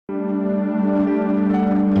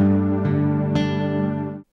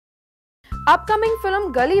Upcoming film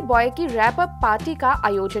गली boy की wrap up party का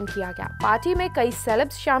आयोजन किया गया। पार्टी में कई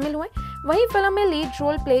सेलेब्स शामिल हुए। वहीं फिल्म में लीड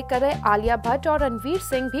रोल प्ले कर रहे आलिया भट्ट और रणवीर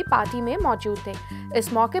सिंह भी पार्टी में मौजूद थे।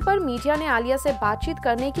 इस मौके पर मीडिया ने आलिया से बातचीत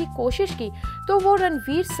करने की कोशिश की तो वो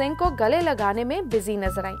रणवीर सिंह को गले लगाने में बिजी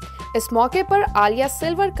नजर आई। इस मौके पर आलिया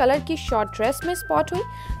सिल्वर कलर की शॉर्ट ड्रेस में स्पॉट हुई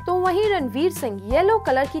तो वहीं रणवीर सिंह येलो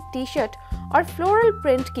कलर की टी शर्ट और फ्लोरल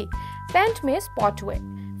प्रिंट की पैंट में स्पॉट हुए।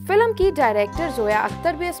 फिल्म की डायरेक्टर जोया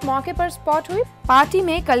अख्तर भी इस मौके पर स्पॉट हुई। पार्टी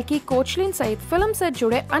में कल्कि कोचलिन सहित फिल्म से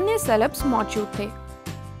जुड़े अन्य सेलेब्स मौजूद थे।